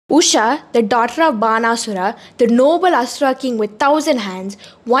Usha, the daughter of Banasura, the noble Asura king with 1,000 hands,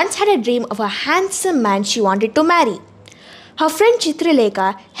 once had a dream of a handsome man she wanted to marry. Her friend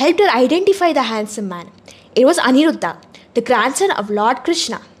Chitralekha helped her identify the handsome man. It was Aniruddha, the grandson of Lord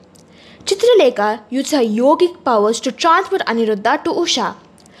Krishna. Chitralekha used her yogic powers to transport Aniruddha to Usha.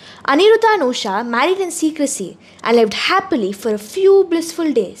 Aniruddha and Usha married in secrecy and lived happily for a few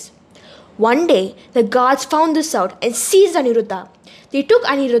blissful days. One day, the gods found this out and seized Aniruddha. They took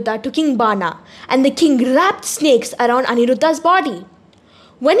Aniruddha to King Bana, and the king wrapped snakes around Aniruddha's body.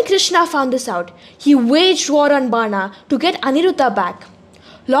 When Krishna found this out, he waged war on Bana to get Aniruddha back.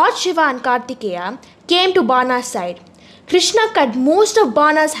 Lord Shiva and Kartikeya came to Bana's side. Krishna cut most of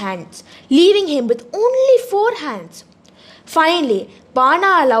Bana's hands, leaving him with only 4 hands. Finally,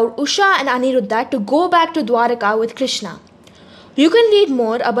 Bana allowed Usha and Aniruddha to go back to Dwaraka with Krishna. You can read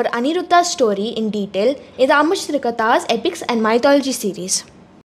more about Aniruddha's story in detail in the Amar Chitra Katha's Epics and Mythology series.